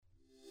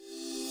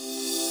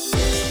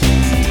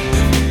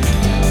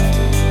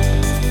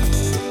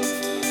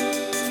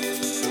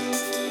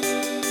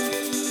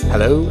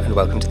Hello and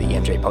welcome to the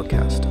EMJ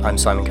podcast. I'm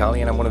Simon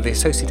Carley and I'm one of the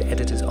associate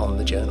editors on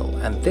the journal,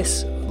 and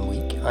this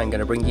week I'm going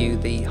to bring you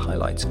the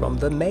highlights from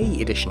the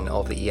May edition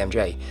of the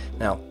EMJ.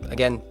 Now,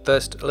 again,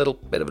 first a little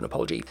bit of an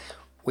apology.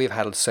 We've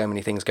had so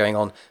many things going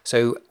on,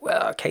 so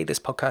this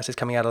podcast is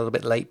coming out a little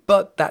bit late,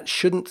 but that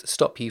shouldn't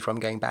stop you from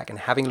going back and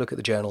having a look at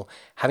the journal,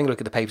 having a look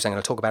at the papers I'm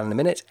going to talk about in a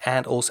minute,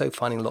 and also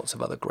finding lots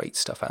of other great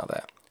stuff out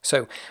there.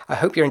 So I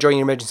hope you're enjoying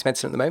your emergency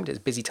medicine at the moment. It's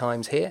busy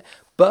times here,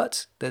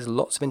 but there's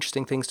lots of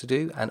interesting things to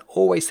do and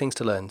always things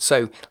to learn.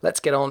 So let's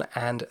get on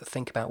and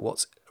think about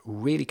what's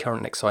really current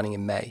and exciting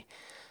in May.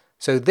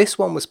 So this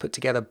one was put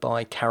together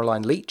by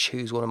Caroline Leach,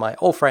 who's one of my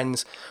old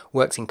friends,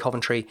 works in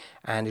Coventry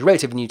and is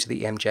relatively new to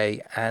the EMJ,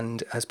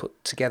 and has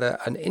put together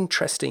an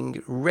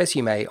interesting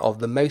resume of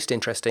the most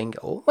interesting,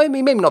 or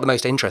maybe not the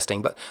most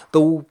interesting, but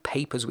the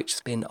papers which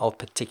have been of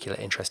particular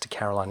interest to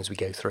Caroline as we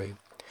go through.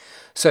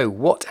 So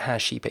what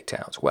has she picked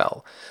out?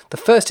 Well, the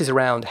first is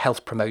around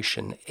health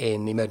promotion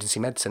in emergency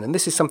medicine, and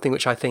this is something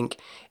which I think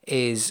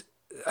is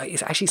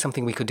actually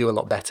something we could do a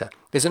lot better.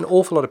 There's an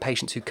awful lot of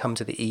patients who come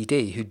to the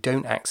ED who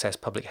don't access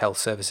public health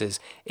services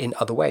in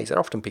other ways. They're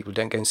often people who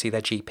don't go and see their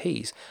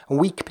GPs, and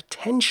we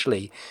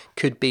potentially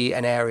could be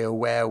an area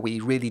where we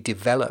really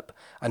develop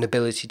an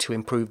ability to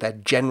improve their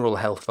general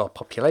health of our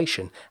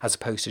population as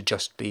opposed to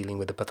just dealing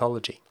with the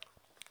pathology.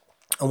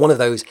 And one of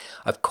those,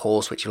 of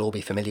course, which you'll all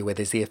be familiar with,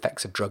 is the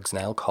effects of drugs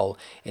and alcohol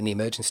in the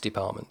emergency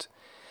department.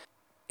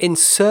 In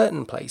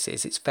certain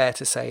places, it's fair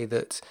to say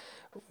that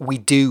we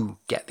do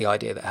get the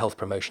idea that health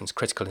promotion is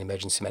critical in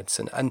emergency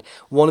medicine. And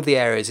one of the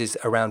areas is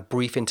around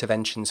brief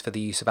interventions for the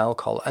use of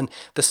alcohol. And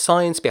the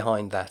science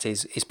behind that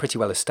is pretty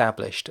well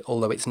established,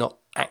 although it's not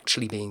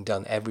actually being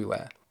done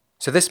everywhere.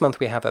 So this month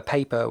we have a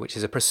paper which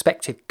is a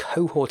prospective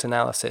cohort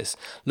analysis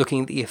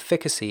looking at the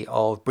efficacy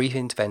of brief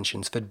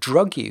interventions for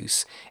drug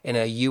use in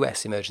a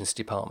US emergency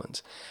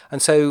department.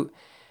 And so,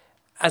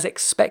 as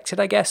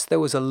expected, I guess, there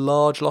was a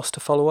large loss to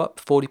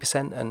follow-up,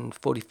 40% and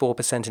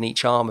 44% in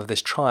each arm of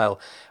this trial,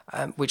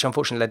 which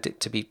unfortunately led it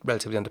to be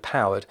relatively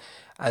underpowered.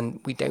 And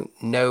we don't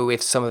know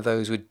if some of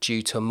those were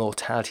due to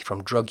mortality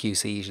from drug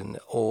use even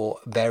or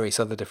various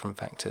other different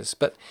factors.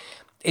 But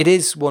it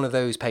is one of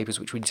those papers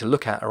which we need to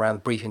look at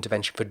around brief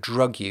intervention for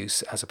drug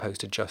use as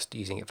opposed to just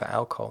using it for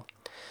alcohol.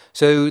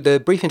 So the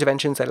brief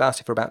interventions, they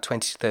lasted for about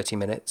 20 to 30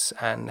 minutes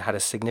and had a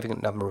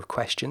significant number of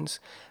questions.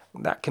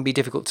 That can be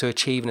difficult to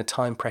achieve in a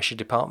time-pressured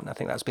department. I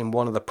think that's been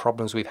one of the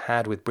problems we've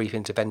had with brief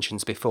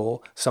interventions before.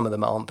 Some of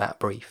them aren't that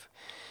brief.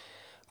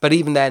 But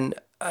even then,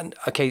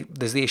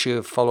 there's the issue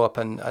of follow-up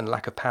and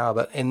lack of power,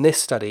 but in this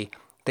study,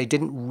 they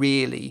didn't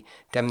really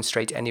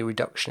demonstrate any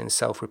reduction in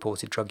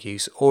self-reported drug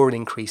use or an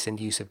increase in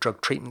use of drug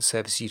treatment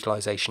service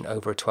utilisation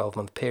over a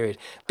 12-month period.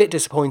 A bit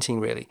disappointing,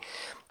 really.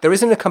 There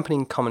is an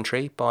accompanying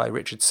commentary by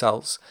Richard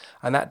Saltz,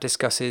 and that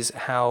discusses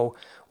how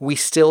we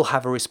still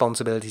have a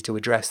responsibility to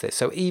address this.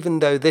 So even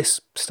though this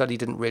study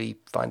didn't really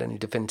find any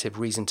definitive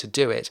reason to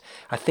do it,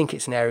 I think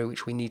it's an area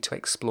which we need to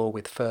explore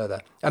with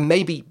further. And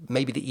maybe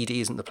the ED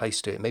isn't the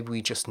place to do it. Maybe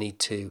we just need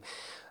to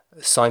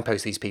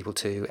signpost these people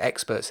to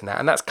experts in that,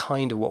 and that's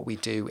kind of what we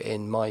do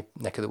in my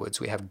neck of the woods.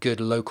 We have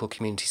good local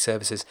community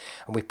services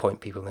and we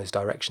point people in those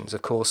directions.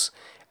 Of course,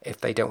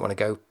 if they don't want to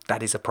go,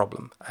 that is a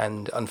problem,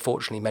 and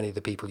unfortunately many of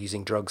the people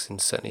using drugs,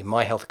 and certainly in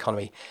my health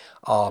economy,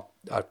 are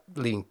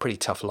leading pretty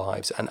tough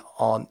lives and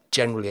aren't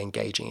generally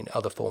engaging in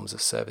other forms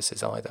of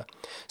services either.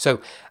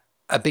 So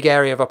a big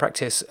area of our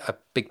practice, a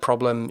big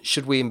problem.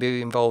 Should we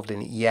be involved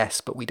in it?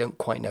 Yes, but we don't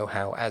quite know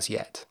how as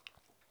yet.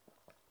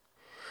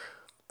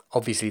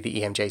 Obviously, the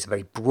EMJ is a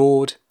very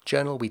broad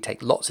journal. We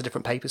take lots of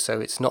different papers,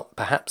 so it's not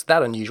perhaps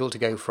that unusual to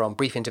go from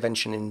brief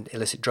intervention in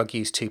illicit drug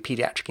use to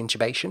paediatric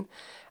intubation.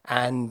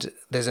 And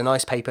there's a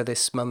nice paper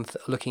this month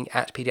looking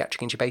at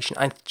paediatric intubation.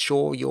 I'm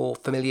sure you're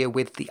familiar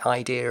with the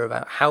idea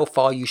about how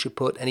far you should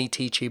put an ET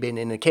tube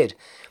in a kid.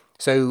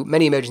 So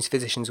many emergency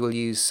physicians will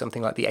use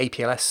something like the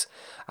APLS,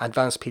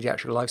 Advanced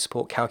Pediatric Life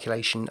Support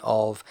calculation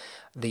of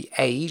the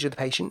age of the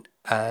patient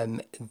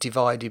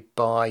divided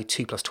by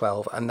 2 plus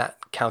 12, and that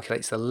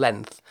calculates the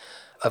length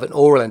of an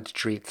oral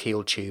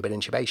endotracheal tube at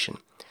intubation.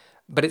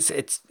 But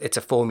it's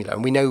a formula,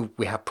 and we know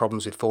we have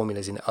problems with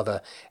formulas in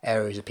other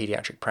areas of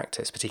paediatric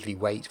practice, particularly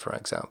weight, for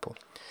example.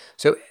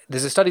 So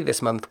there's a study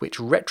this month which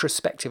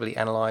retrospectively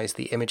analysed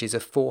the images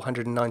of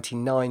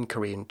 499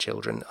 Korean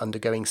children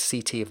undergoing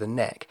CT of the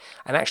neck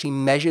and actually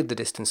measured the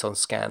distance on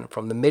scan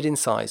from the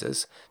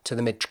mid-incisors to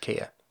the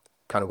mid-trachea,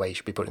 kind of way you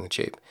should be putting the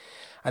tube.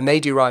 And they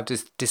derived a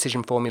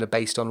decision formula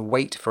based on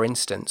weight, for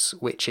instance,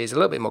 which is a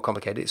little bit more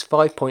complicated. It's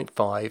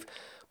 5.5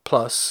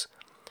 plus,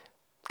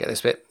 get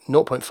this bit,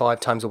 0.5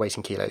 times the weight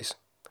in kilos.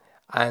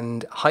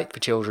 And height for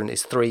children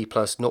is 3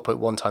 plus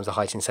 0.1 times the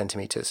height in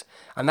centimetres.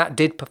 And that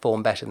did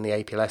perform better than the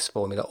APLS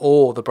formula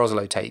or the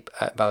Brozolo tape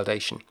at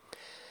validation.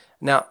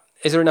 Now,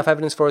 is there enough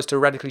evidence for us to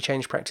radically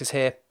change practice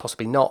here?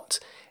 Possibly not.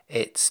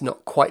 It's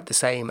not quite the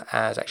same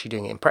as actually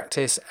doing it in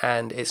practice,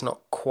 and it's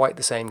not quite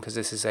the same because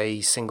this is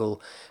a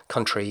single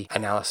country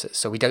analysis.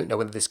 So we don't know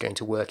whether this is going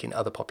to work in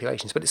other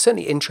populations, but it's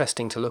certainly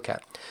interesting to look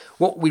at.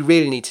 What we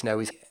really need to know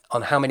is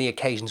on how many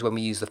occasions when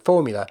we use the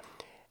formula,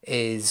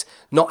 is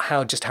not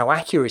how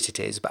accurate it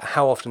is, but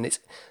how often it's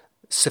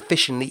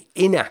sufficiently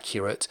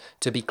inaccurate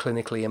to be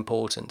clinically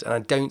important. And I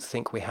don't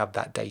think we have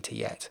that data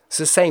yet. It's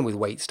the same with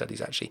weight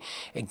studies, actually.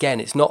 Again,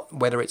 it's not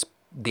whether it's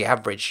the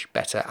average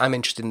better. I'm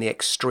interested in the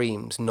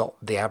extremes, not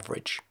the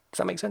average. Does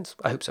that make sense?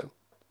 I hope so.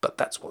 But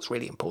that's what's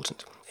really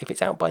important. If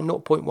it's out by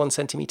 0.1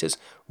 centimetres,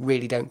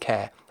 really don't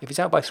care. If it's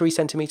out by 3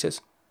 centimetres,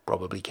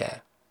 probably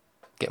care.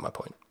 Get my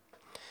point.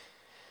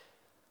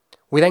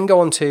 We then go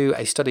on to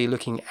a study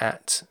looking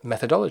at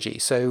methodology.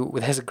 So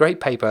there's a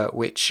great paper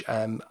which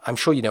I'm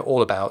sure you know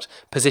all about,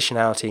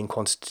 positionality in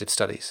quantitative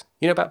studies.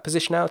 You know about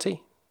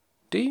positionality?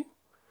 Do you?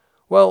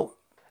 Well,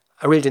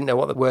 I really didn't know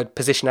what the word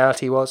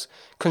positionality was.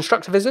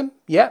 Constructivism?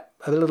 Yeah,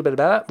 a little bit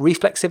about that.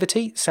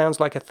 Reflexivity? Sounds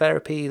like a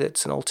therapy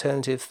that's an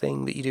alternative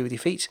thing that you do with your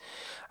feet.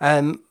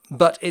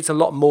 But it's a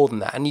lot more than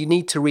that. And you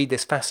need to read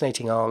this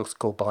fascinating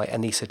article by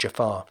Anissa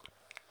Jafar.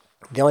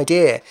 The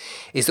idea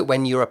is that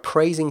when you're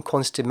appraising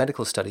quantitative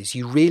medical studies,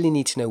 you really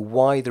need to know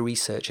why the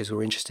researchers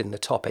were interested in the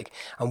topic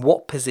and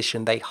what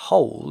position they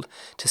hold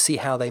to see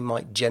how they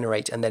might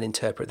generate and then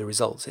interpret the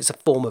results. It's a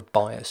form of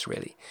bias,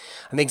 really.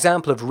 And the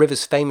example of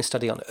River's famous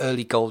study on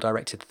early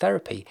goal-directed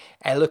therapy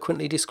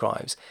eloquently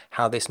describes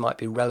how this might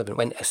be relevant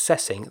when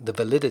assessing the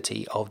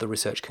validity of the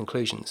research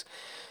conclusions.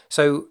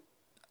 So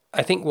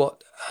I think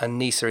what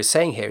Anissa is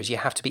saying here is you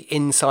have to be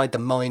inside the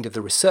mind of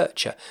the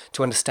researcher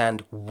to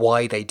understand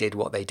why they did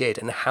what they did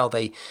and how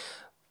they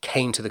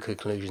came to the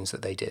conclusions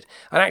that they did.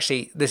 And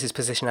actually, this is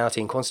positionality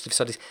in quantitative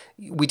studies.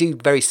 We do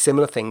very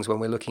similar things when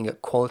we're looking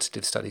at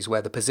qualitative studies,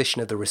 where the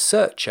position of the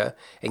researcher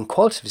in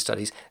qualitative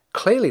studies,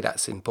 clearly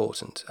that's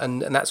important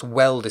and that's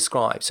well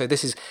described. So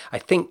this is, I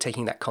think,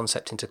 taking that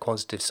concept into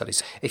quantitative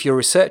studies. If you're a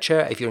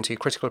researcher, if you're into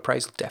critical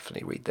appraisal,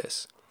 definitely read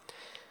this.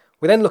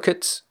 We then look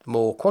at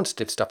more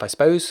quantitative stuff, I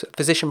suppose.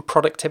 Physician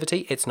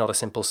productivity, it's not a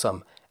simple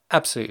sum.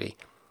 Absolutely.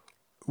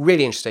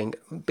 Really interesting.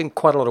 Been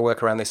quite a lot of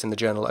work around this in the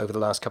journal over the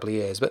last couple of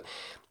years, but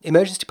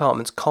emergency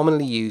departments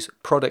commonly use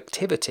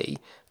productivity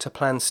to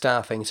plan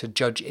staffing to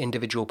judge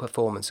individual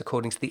performance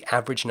according to the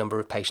average number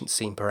of patients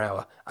seen per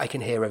hour. I can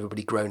hear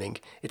everybody groaning.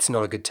 It's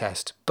not a good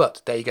test,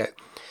 but there you go.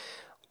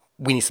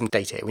 We need some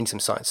data here. We need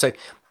some science. So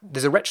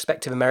there's a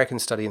retrospective American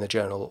study in the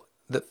journal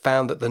that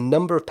found that the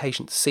number of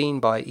patients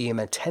seen by EM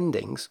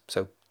attendings,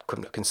 so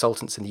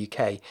consultants in the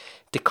UK,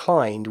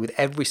 declined with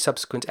every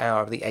subsequent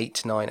hour of the 8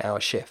 to 9 hour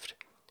shift.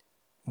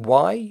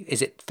 Why?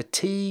 Is it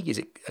fatigue? Is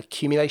it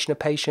accumulation of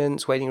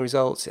patients, waiting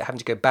results, having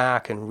to go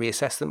back and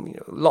reassess them?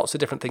 Lots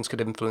of different things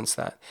could influence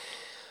that.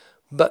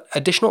 But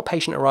additional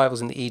patient arrivals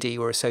in the ED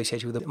were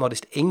associated with a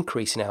modest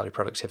increase in hourly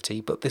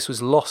productivity, but this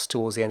was lost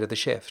towards the end of the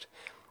shift.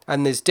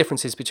 And there's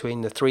differences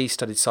between the 3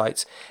 studied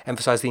sites,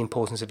 emphasise the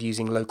importance of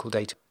using local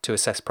data to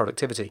assess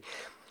productivity.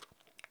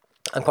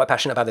 I'm quite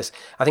passionate about this.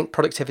 I think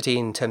productivity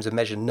in terms of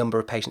measured number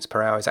of patients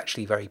per hour is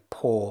actually a very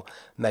poor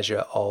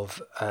measure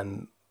of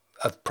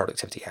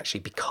productivity,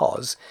 actually,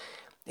 because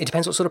it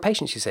depends what sort of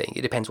patients you're seeing.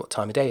 It depends what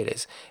time of day it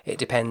is. It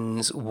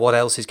depends what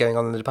else is going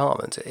on in the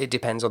department. It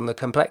depends on the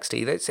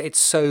complexity. It's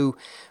so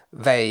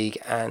vague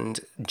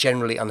and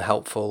generally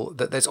unhelpful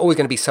that there's always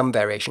going to be some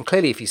variation.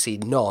 Clearly, if you see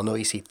none or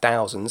you see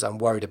thousands, I'm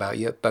worried about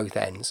you at both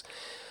ends.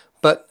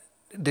 But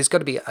there's got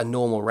to be a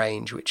normal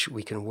range which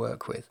we can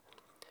work with.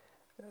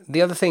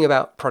 The other thing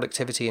about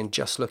productivity and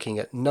just looking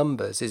at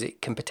numbers is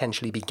it can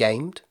potentially be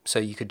gamed. So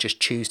you could just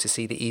choose to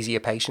see the easier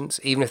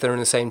patients. Even if they're in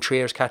the same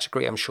triage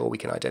category, I'm sure we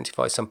can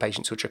identify some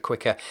patients which are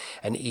quicker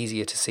and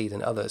easier to see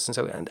than others.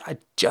 And I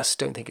just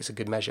don't think it's a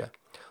good measure.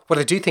 What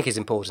I do think is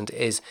important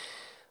is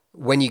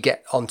when you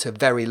get onto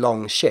very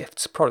long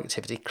shifts,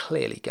 productivity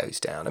clearly goes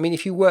down. I mean,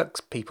 if you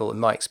work people, in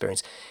my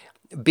experience,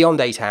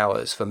 beyond 8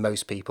 hours for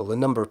most people, the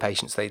number of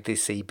patients they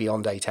see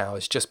beyond 8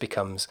 hours just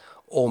becomes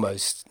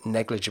almost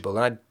negligible.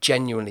 And I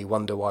genuinely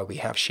wonder why we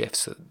have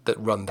shifts that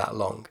run that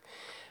long.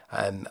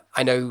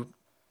 I know,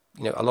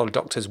 a lot of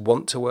doctors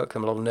want to work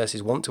them, a lot of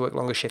nurses want to work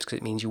longer shifts because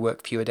it means you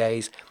work fewer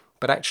days,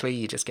 but actually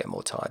you just get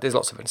more tired. There's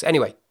lots of evidence.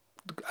 Anyway,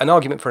 an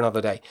argument for another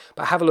day.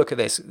 But have a look at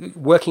this.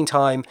 Working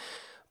time,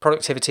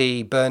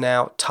 productivity,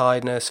 burnout,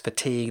 tiredness,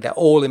 fatigue, they're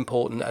all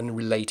important and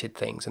related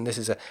things. And this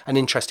is an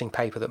interesting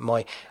paper that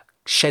might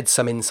shed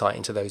some insight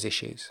into those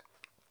issues.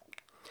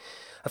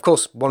 Of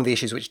course, one of the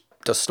issues which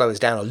does slow us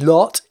down a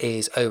lot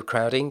is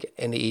overcrowding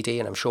in the ED,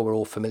 and I'm sure we're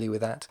all familiar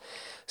with that.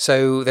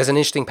 So there's an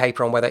interesting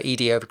paper on whether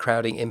ED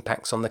overcrowding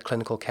impacts on the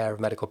clinical care of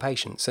medical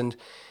patients. And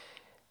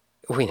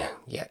we know,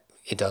 yeah,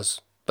 it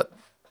does. But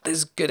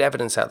there's good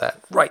evidence out there.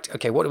 Right,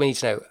 okay, what do we need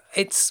to know?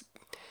 Can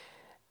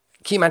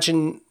you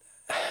imagine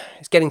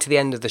it's getting to the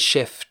end of the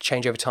shift,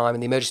 change over time,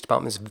 and the emergency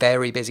department is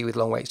very busy with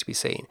long waits to be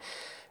seen.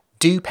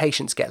 Do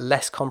patients get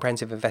less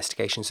comprehensive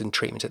investigations and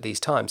treatment at these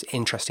times?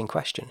 Interesting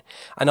question.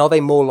 And are they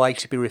more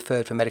likely to be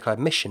referred for medical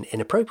admission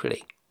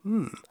inappropriately?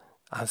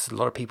 As a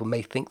lot of people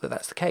may think that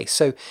that's the case.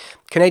 So,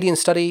 Canadian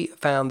study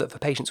found that for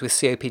patients with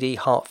COPD,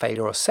 heart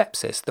failure or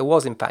sepsis, there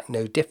was in fact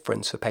no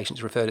difference for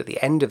patients referred at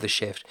the end of the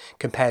shift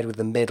compared with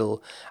the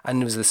middle,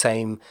 and it was the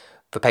same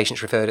for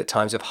patients referred at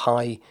times of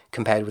high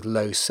compared with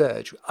low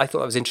surge. I thought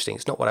that was interesting.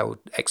 It's not what I would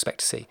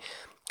expect to see.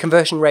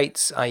 Conversion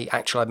rates,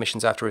 actual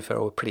admissions after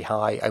referral were pretty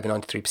high, over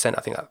 93%.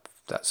 I think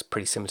that's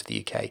pretty similar to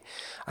the UK.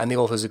 And the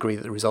authors agree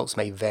that the results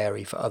may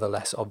vary for other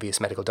less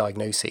obvious medical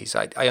diagnoses.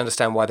 I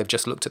understand why they've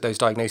just looked at those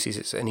diagnoses.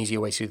 It's an easier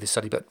way to do the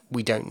study, but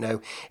we don't know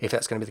if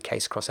that's going to be the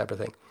case across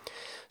everything.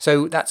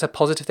 So that's a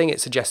positive thing.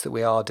 It suggests that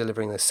we are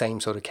delivering the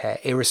same sort of care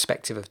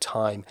irrespective of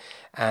time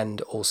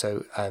and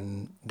also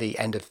the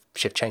end of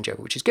shift changeover,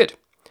 which is good.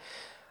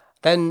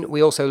 Then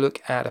we also look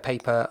at a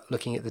paper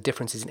looking at the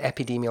differences in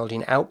epidemiology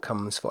and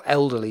outcomes for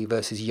elderly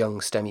versus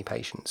young STEMI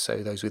patients, so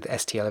those with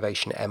ST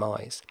elevation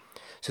MIs.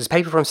 So it's a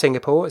paper from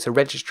Singapore. It's a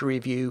registry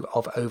review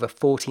of over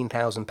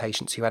 14,000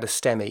 patients who had a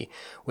STEMI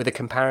with a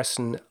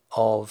comparison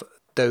of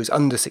those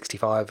under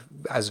 65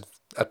 as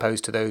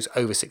opposed to those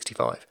over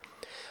 65.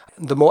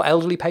 The more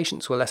elderly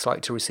patients were less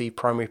likely to receive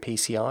primary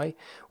PCI,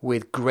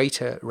 with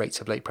greater rates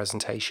of late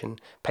presentation,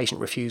 patient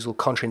refusal,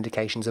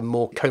 contraindications, and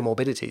more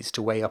comorbidities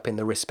to weigh up in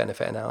the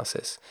risk-benefit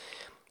analysis.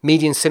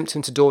 Median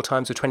symptom to door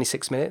times were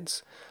 26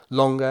 minutes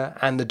longer,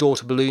 and the door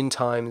to balloon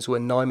times were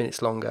 9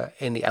 minutes longer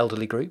in the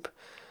elderly group,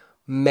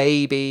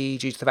 maybe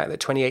due to the fact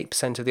that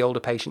 28% of the older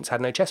patients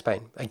had no chest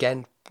pain.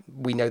 Again,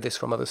 we know this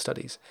from other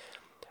studies.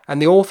 And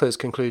the authors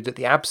conclude that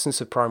the absence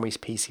of primary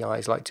PCI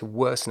is likely to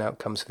worsen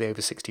outcomes for the over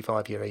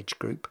 65-year age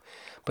group,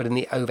 but in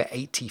the over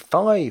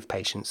 85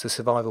 patients, the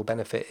survival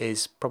benefit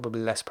is probably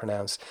less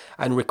pronounced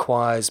and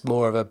requires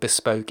more of a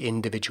bespoke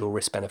individual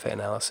risk-benefit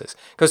analysis.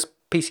 Because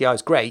PCI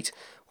is great,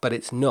 but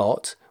it's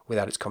not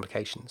without its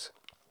complications.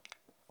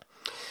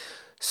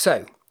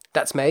 So,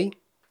 that's May.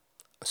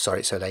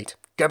 Sorry it's so late.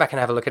 Go back and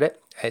have a look at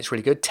it. It's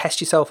really good.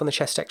 Test yourself on the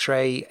chest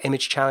x-ray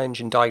image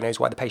challenge and diagnose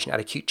why the patient had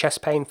acute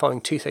chest pain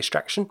following tooth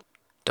extraction.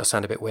 Does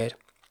sound a bit weird.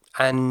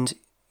 And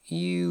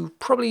you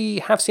probably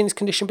have seen this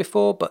condition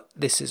before, but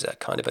this is a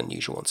kind of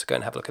unusual one, so go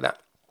and have a look at that.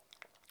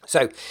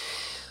 So,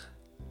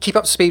 keep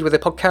up to speed with the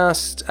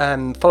podcast,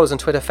 follow us on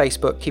Twitter,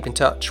 Facebook, keep in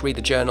touch, read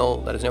the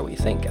journal, let us know what you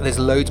think. There's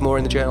loads more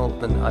in the journal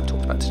than I've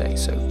talked about today,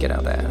 so get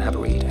out there and have a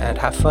read, and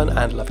have fun,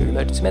 and love your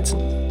emergency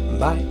medicine.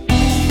 Bye.